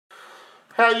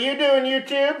How you doing,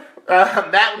 YouTube?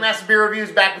 That Massive Beer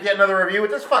Reviews back with yet another review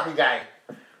with this fucking guy.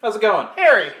 How's it going?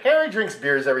 Harry. Harry drinks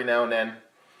beers every now and then.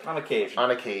 On occasion. On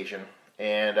occasion.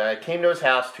 And I came to his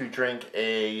house to drink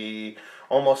a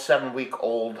almost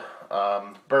 7-week-old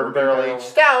bourbon barrel-aged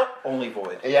stout. Only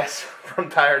void. Yes,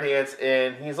 from Tired Hands.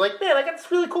 And he's like, man, I got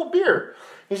this really cool beer.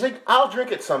 He's like, I'll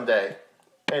drink it someday.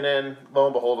 And then, lo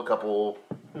and behold, a couple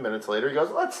minutes later, he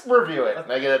goes, let's review it.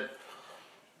 And I get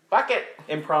fuck it.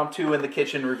 Impromptu in the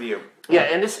kitchen review. Yeah,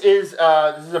 and this is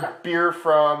a beer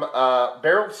from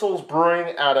Barrrled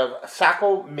Brewing out of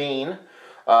Saco, Maine.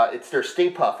 It's their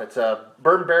Puft. It's a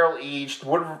bourbon barrel aged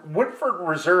Woodford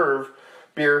Reserve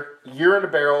beer, year in a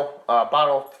barrel,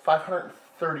 bottle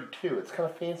 532. It's kind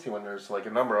of fancy when there's like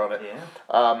a number on it. Yeah.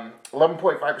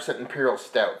 11.5% imperial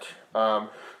stout.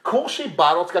 Cool shaped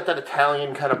bottle. It's got that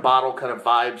Italian kind of bottle kind of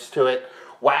vibes to it.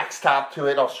 Wax top to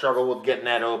it. I'll struggle with getting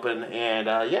that open. And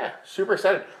yeah, super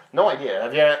excited. No idea.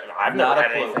 I've never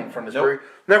had anything from this brewery.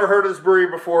 Never heard of this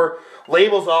brewery before.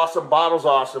 Label's awesome. Bottle's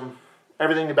awesome.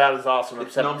 Everything about it is awesome.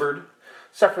 It's numbered.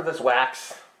 Except for this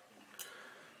wax,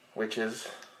 which is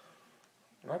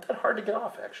not that hard to get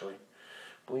off, actually.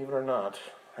 Believe it or not.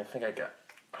 I think I got...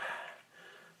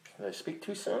 Did I speak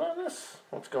too soon on this?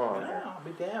 What's going on here? I'll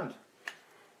be damned.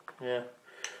 Yeah.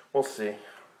 We'll see.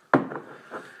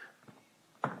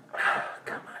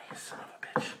 Come on, you son of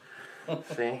a bitch.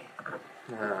 See?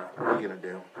 What are you going to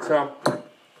do?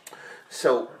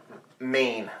 So,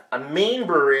 Maine. A Maine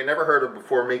brewery I never heard of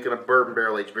before making a bourbon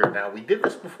barrel-aged beer. Now, we did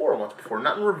this once before,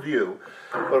 not in review,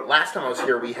 but last time I was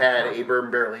here, we had a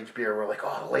bourbon barrel-aged beer. We're like,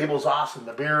 oh, the label's awesome.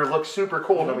 The beer looks super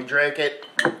cool. And then we drank it,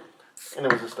 and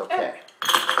it was just okay.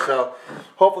 So,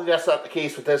 hopefully that's not the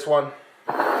case with this one.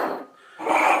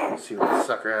 Let's see what the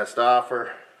sucker has to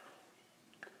offer.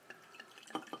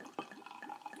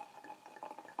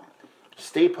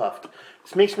 Puft.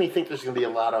 This makes me think there's going to be a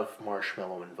lot of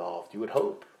marshmallow involved. You would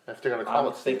hope. If they're going to call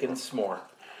it. I'm thinking s'more.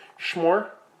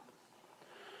 S'more?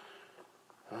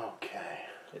 Okay.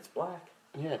 It's black.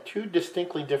 Yeah, two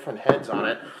distinctly different heads on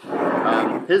it.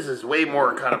 His is way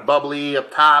more kind of bubbly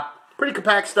up top. Pretty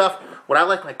compact stuff. What I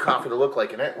like my coffee to look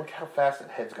like in it. Look how fast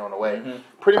that head's going away.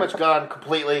 Mm-hmm. Pretty much gone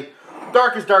completely.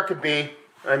 Dark as dark could be.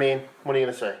 I mean, what are you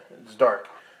going to say? It's dark.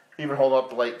 Even hold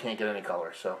up the light, can't get any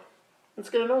color. So, let's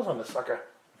get a nose on this sucker.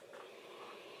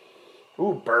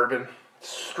 Ooh, bourbon.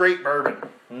 Straight bourbon.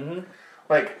 Mm-hmm.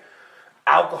 Like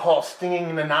alcohol stinging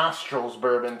in the nostrils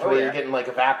bourbon to where you're getting like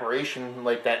evaporation,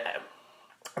 like that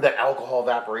alcohol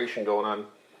evaporation going on.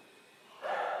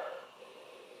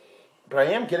 But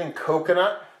I am getting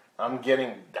coconut. I'm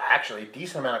getting actually a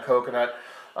decent amount of coconut.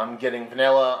 I'm getting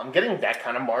vanilla. I'm getting that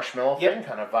kind of marshmallow thing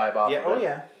kind of vibe off of it. Oh,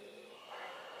 yeah.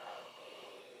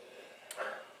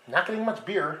 Not getting much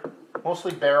beer.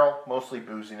 Mostly barrel, mostly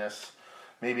booziness.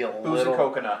 Maybe a booze little... and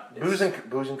coconut. Booze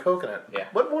and coconut. Yeah.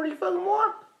 What more do you fucking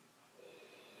want?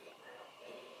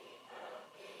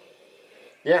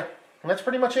 Yeah. And that's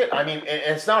pretty much it. I mean, and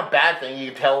it's not a bad thing.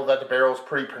 You can tell that the barrel's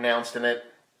pretty pronounced in it.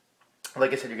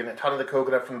 Like I said, you're getting a ton of the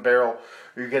coconut from the barrel.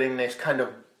 You're getting this kind of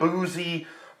boozy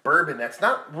bourbon that's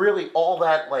not really all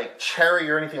that like cherry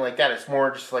or anything like that. It's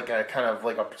more just like a kind of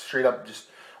like a straight up just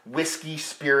whiskey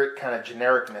spirit kind of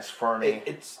genericness for me.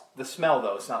 It's the smell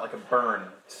though. It's not like a burn.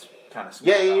 It's kind of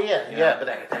smell. Yeah. But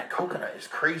that coconut is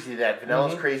crazy. That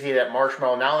vanilla's crazy. That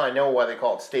marshmallow. Now I know why they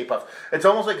call it Puft. It's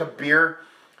almost like a beer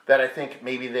that I think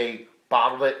maybe they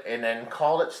bottled it and then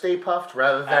called it Puft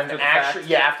rather than after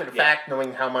the fact,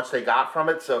 knowing how much they got from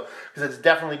it. So because it's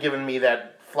definitely giving me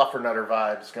that fluffernutter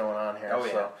vibes going on here. Oh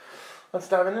yeah. So let's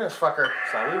dive into this fucker.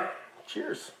 Salud.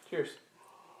 Cheers. Cheers.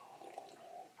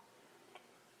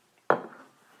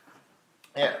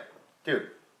 Yeah, dude.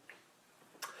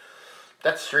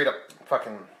 That's straight up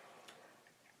fucking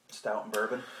stout and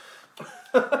bourbon.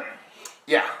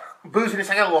 Yeah. Booziness.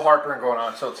 I got a little heartburn going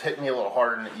on, so it's hitting me a little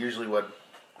harder than it usually would.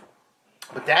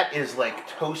 But that is like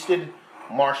toasted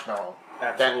marshmallow.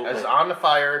 Absolutely. That is on the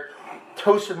fire,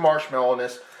 toasted marshmallow in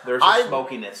this. There's a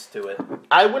smokiness to it.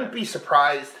 I wouldn't be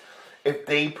surprised if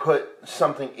they put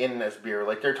something in this beer.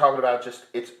 Like they're talking about just,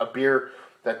 it's a beer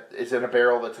that is in a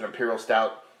barrel that's an imperial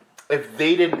stout. If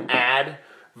they didn't add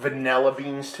vanilla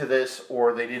beans to this,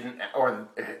 or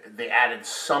they added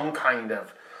some kind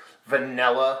of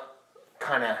vanilla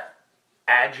kind of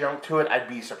adjunct to it, I'd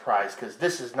be surprised, because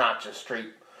this is not just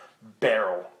straight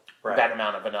barrel, that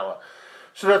amount of vanilla.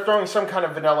 So they're throwing some kind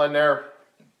of vanilla in there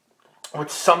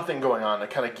with something going on to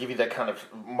kind of give you that kind of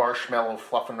marshmallow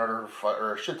fluff,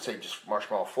 or I should say just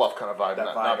marshmallow fluff kind of vibe.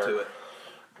 That vibe to it.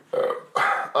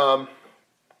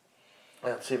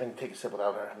 Let's see if I can take a sip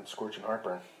without having scorching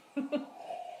heartburn.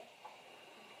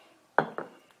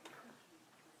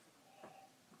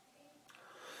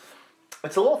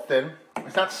 It's a little thin.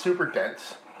 It's not super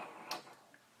dense.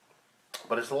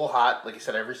 But it's a little hot. Like I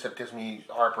said, every sip gives me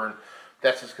heartburn.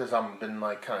 That's just because I've been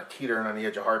like kind of teetering on the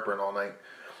edge of heartburn all night.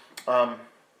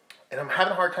 And I'm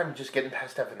having a hard time just getting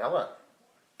past that vanilla.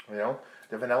 You know?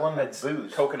 The vanilla and the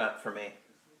booze. Coconut for me.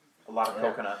 A lot of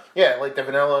coconut. Yeah, like the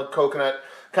vanilla, coconut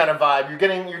kind of vibe. You're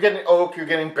getting oak, you're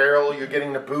getting barrel, you're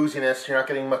getting the booziness. You're not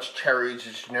getting much cherry,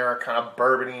 just generic kind of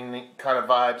bourbony kind of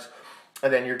vibes.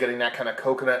 And then you're getting that kind of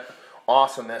coconut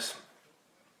awesomeness.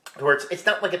 Where it's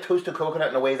not like a toasted coconut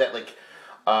in a way that like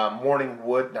Morning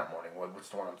Wood, what's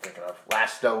the one I'm thinking of?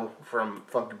 Lasto from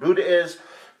Funky Buddha is,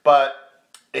 but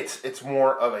it's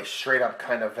more of a straight up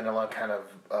kind of vanilla kind of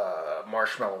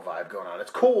marshmallow vibe going on.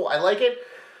 It's cool, I like it,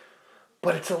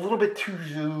 but it's a little bit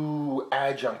too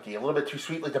adjuncty, a little bit too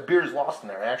sweet. Like the beer is lost in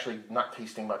there. I'm actually not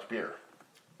tasting much beer.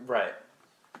 Right.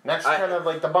 And that's kind of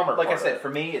like the bummer. Like I said, for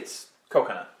me, it's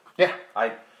coconut. Yeah.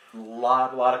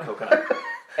 Lot of coconut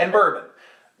and bourbon.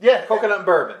 Yeah, coconut and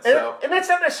bourbon. And that's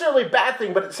not necessarily a bad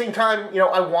thing, but at the same time,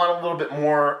 I want a little bit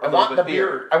more. I want the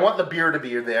beer. I want the beer to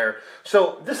be there.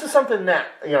 So this is something that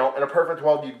in a perfect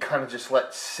world you'd kind of just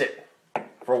let sit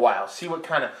for a while, see what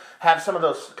kind of have some of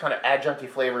those kind of adjuncty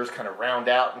flavors kind of round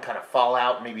out and kind of fall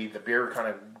out. Maybe the beer kind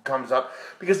of comes up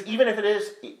because even if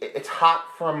it's hot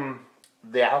from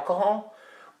the alcohol,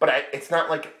 but it's not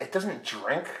like it doesn't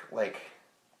drink like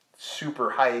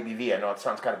super high ABV. I know it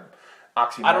sounds kind of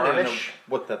oxymoronish. I don't even know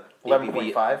what the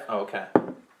 11.5. Oh, okay.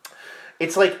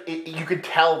 It's like you could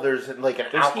tell there's like an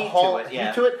alcohol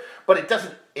heat to it, but it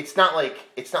doesn't. It's not like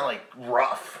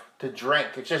rough to drink.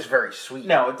 It's just very sweet.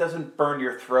 No, it doesn't burn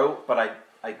your throat, but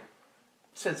I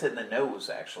sense it in the nose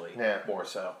actually. Yeah. More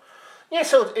so. Yeah,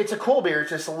 so it's a cool beer. It's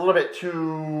just a little bit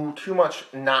too much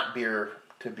not beer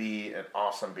to be an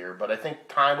awesome beer, but I think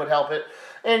time would help it.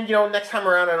 And next time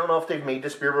around, I don't know if they've made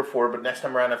this beer before, but next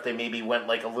time around, if they maybe went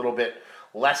like a little bit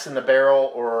less in the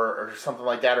barrel or something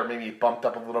like that, or maybe bumped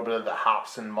up a little bit of the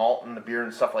hops and malt in the beer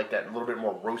and stuff like that, and a little bit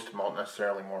more roast malt,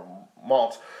 necessarily more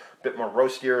malts, a bit more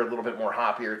roastier, a little bit more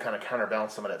hoppier, kind of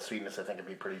counterbalance some of that sweetness. I think it'd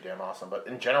be pretty damn awesome. But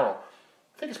in general,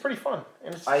 I think it's pretty fun.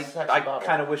 And it's I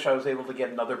kind of wish I was able to get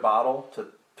another bottle to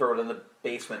throw it in the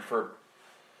basement for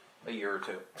a year or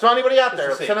two. So anybody out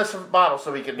there, send us a bottle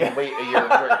so we can wait a year and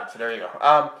drink it. So there you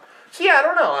go. So yeah, I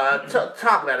don't know.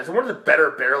 Talk about it. Is it one of the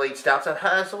better barrel-aged stouts I've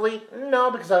had as of late?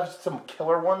 No, because I have some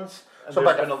killer ones.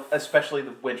 So especially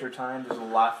the winter time, there's a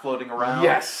lot floating around.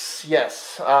 Yes.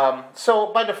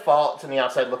 So by default, it's in the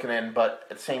outside looking in, but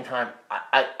at the same time,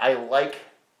 I like.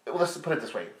 Let's put it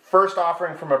this way: first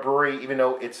offering from a brewery, even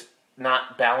though it's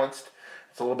not balanced,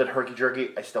 it's a little bit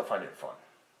herky-jerky. I still find it fun.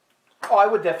 Oh, I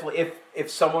would definitely, if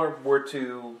someone were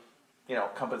to,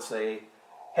 come and say,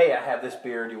 "Hey, I have this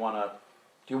beer. Do you want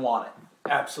it?"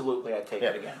 Absolutely, I'd take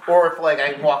it again. Or if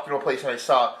I walked into a place and I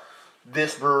saw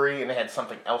this brewery and they had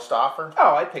something else to offer.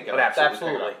 Oh, I'd pick it up.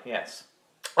 Absolutely, yes.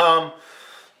 Value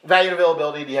and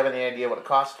availability. Do you have any idea what it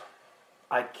cost?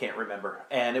 I can't remember.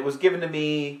 And it was given to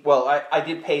me. Well, I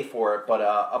did pay for it, but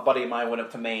a buddy of mine went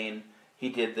up to Maine. He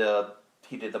did the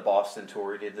Boston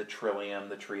tour. He did the Trillium,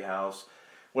 the Treehouse.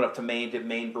 Went up to Maine, did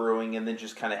Maine Brewing, and then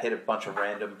just kind of hit a bunch of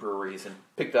random breweries and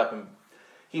picked up. And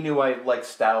he knew I liked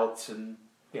stouts, and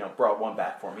brought one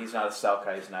back for him. He's not a stout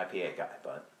guy; he's an IPA guy,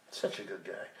 but such a good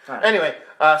guy. Right. Anyway,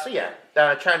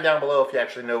 chime down below if you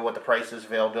actually know what the price is,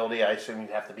 availability. I assume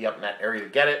you'd have to be up in that area to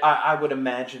get it. I would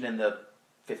imagine in the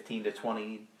 $15 to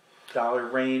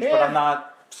 $20 range, but I'm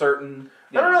not certain.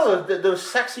 I don't know. Those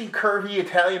sexy, curvy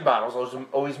Italian bottles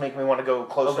always make me want to go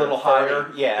closer. A little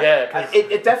higher. Yeah. Yeah.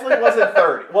 It definitely wasn't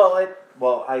 30.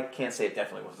 Well, I can't say it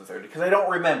definitely wasn't 30 because I don't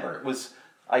remember. It was.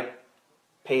 I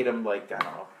paid him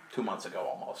 2 months ago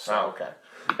almost. So. Oh, okay.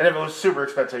 And if it was super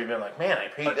expensive, you'd be like, man, I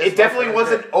paid this. It definitely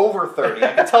wasn't over 30.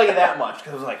 I can tell you that much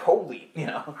because it was like, holy,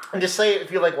 And just say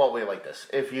if you like like this.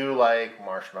 If you like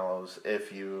marshmallows,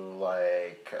 if you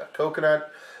like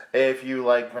coconut, if you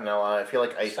like vanilla, if you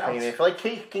like ice cream, if you like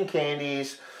cake and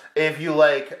candies, if you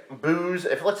like booze,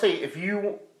 if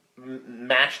you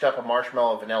mashed up a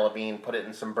marshmallow, vanilla bean, put it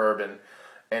in some bourbon,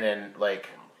 and then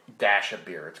dash of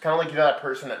beer. It's kind of like that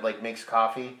person that makes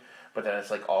coffee. But then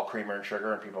it's all creamer and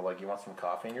sugar, and people are like, you want some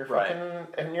coffee in your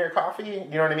in your coffee? You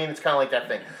know what I mean? It's kind of like that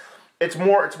thing. It's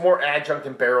more adjunct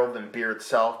and barrel than beer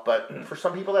itself, but for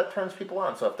some people that turns people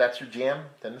on. So if that's your jam,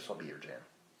 then this will be your jam.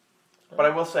 But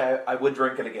I will say I would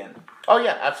drink it again. Oh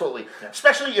yeah, absolutely. Yeah.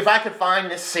 Especially if I could find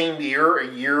this same beer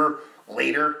a year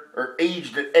later or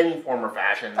aged in any form or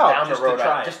fashion down the road,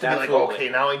 just to be like, okay,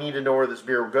 now I need to know where this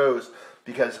beer goes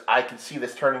because I can see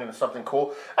this turning into something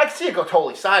cool. I can see it go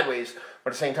totally sideways.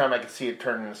 But at the same time, I can see it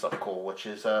turn into something cool, which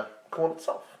is cool in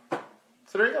itself.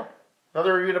 So there you go.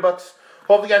 Another review of the Bucks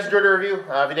Hope you guys enjoyed the review.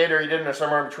 If you did or you didn't, or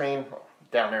somewhere in between,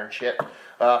 down there and shit.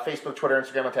 Facebook, Twitter,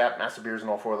 Instagram, and Tap, Master Beers, and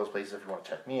all 4 of those places if you want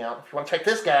to check me out. If you want to check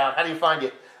this guy out, how do you find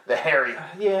you? The Harry.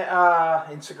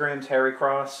 Instagram's Harry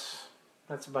Cross.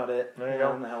 That's about it. There you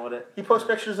go. The hell with it. He posts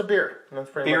pictures of beer. And that's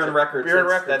pretty Beer much and it. records. Beer and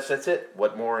records. That's it.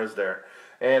 What more is there?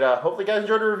 And hopefully you guys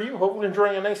enjoyed the review. Hopefully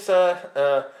enjoying a nice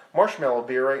marshmallow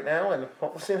beer right now. And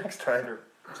we'll see you next time.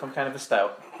 Some kind of a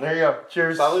stout. There you go.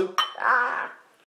 Cheers. Salud. Ah.